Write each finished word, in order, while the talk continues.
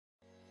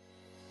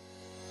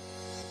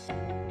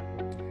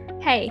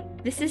Hey,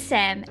 this is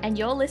Sam, and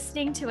you're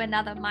listening to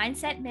another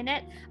Mindset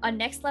Minute on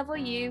Next Level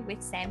You with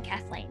Sam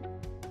Kathleen.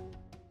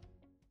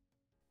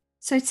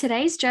 So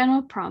today's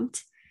journal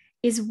prompt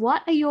is,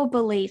 what are your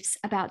beliefs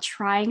about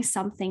trying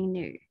something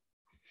new?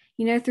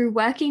 Through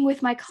working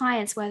with my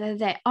clients, whether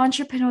they're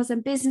entrepreneurs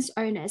and business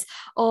owners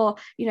or,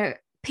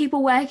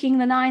 people working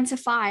the 9 to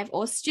 5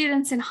 or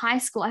students in high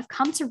school, I've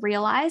come to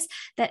realize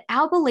that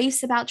our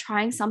beliefs about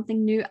trying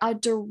something new are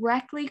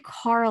directly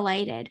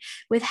correlated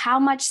with how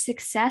much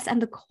success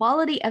and the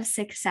quality of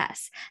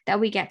success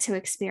that we get to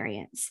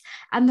experience.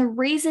 And the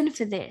reason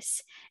for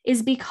this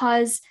is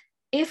because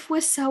if we're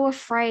so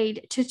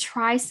afraid to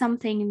try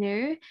something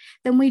new,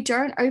 then we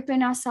don't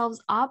open ourselves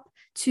up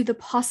to the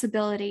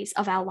possibilities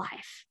of our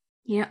life.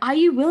 Are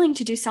you willing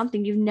to do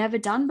something you've never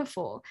done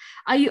before?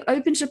 Are you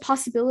open to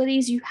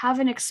possibilities you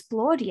haven't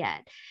explored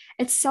yet?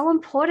 It's so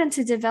important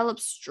to develop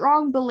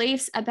strong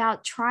beliefs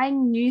about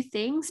trying new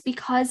things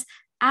because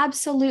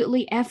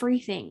absolutely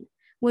everything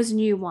was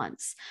new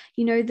once.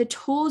 The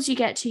tools you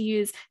get to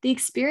use, the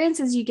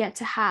experiences you get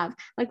to have,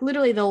 like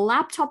literally the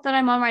laptop that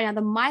I'm on right now,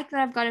 the mic that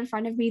I've got in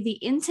front of me, the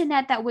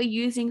internet that we're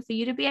using for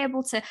you to be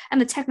able to,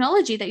 and the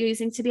technology that you're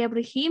using to be able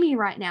to hear me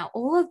right now.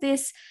 All of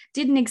this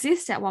didn't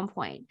exist at one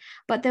point,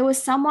 but there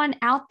was someone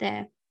out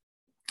there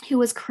who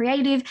was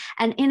creative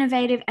and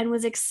innovative and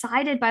was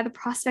excited by the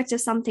prospect of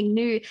something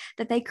new,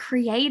 that they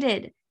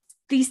created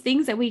these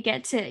things that we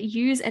get to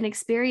use and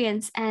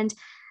experience. And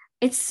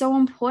it's so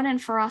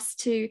important for us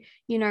to,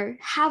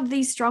 have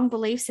these strong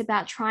beliefs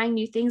about trying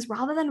new things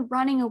rather than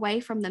running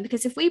away from them.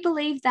 Because if we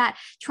believe that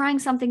trying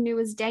something new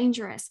is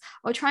dangerous,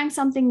 or trying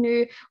something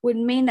new would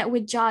mean that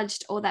we're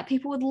judged, or that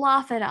people would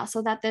laugh at us,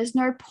 or that there's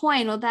no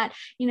point, or that,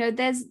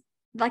 there's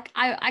like,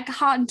 I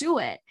can't do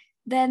it,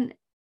 then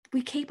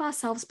we keep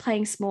ourselves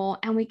playing small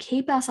and we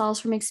keep ourselves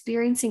from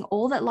experiencing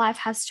all that life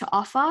has to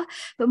offer.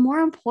 But more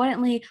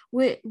importantly,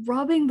 we're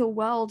robbing the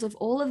world of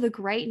all of the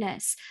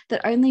greatness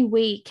that only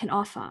we can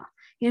offer.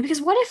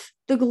 Because what if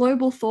the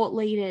global thought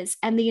leaders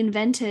and the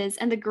inventors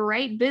and the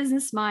great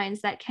business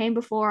minds that came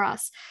before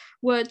us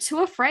were too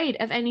afraid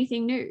of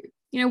anything new?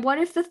 What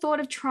if the thought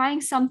of trying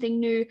something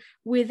new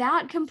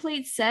without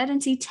complete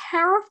certainty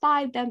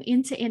terrified them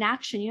into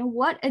inaction?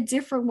 What a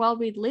different world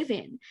we'd live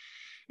in.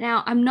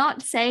 Now, I'm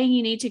not saying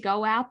you need to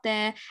go out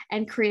there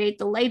and create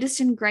the latest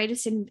and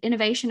greatest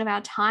innovation of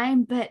our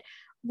time, but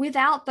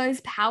without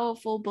those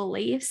powerful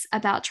beliefs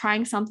about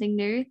trying something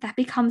new, that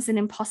becomes an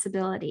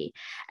impossibility.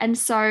 And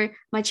so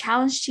my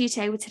challenge to you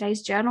today with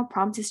today's journal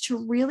prompt is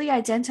to really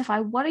identify,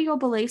 what are your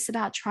beliefs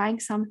about trying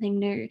something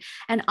new,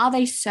 and are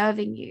they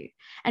serving you?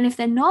 And if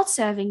they're not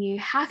serving you,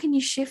 how can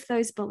you shift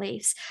those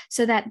beliefs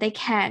so that they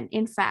can,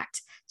 in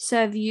fact,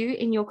 serve you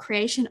in your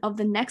creation of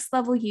the next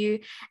level you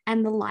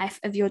and the life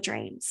of your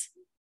dreams?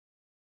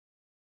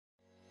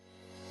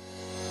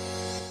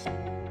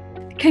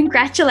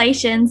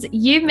 Congratulations,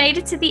 you've made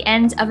it to the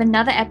end of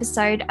another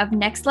episode of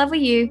Next Level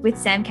You with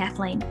Sam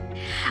Kathleen.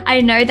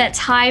 I know that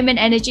time and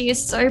energy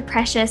is so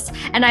precious,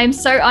 and I am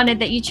so honored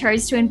that you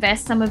chose to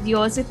invest some of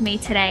yours with me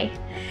today.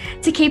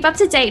 To keep up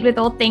to date with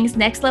all things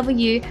Next Level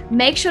You,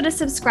 make sure to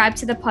subscribe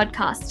to the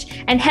podcast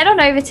and head on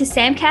over to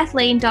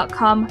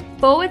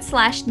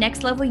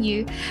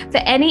samkathleen.com/nextlevelU for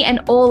any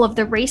and all of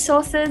the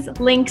resources,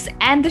 links,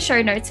 and the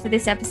show notes for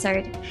this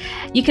episode.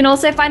 You can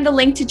also find the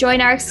link to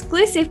join our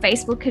exclusive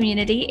Facebook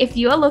community if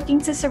you are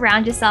looking to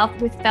surround yourself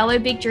with fellow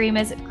big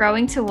dreamers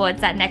growing towards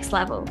that next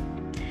level.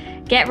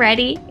 Get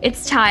ready,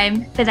 it's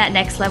time for that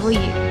next level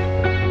you.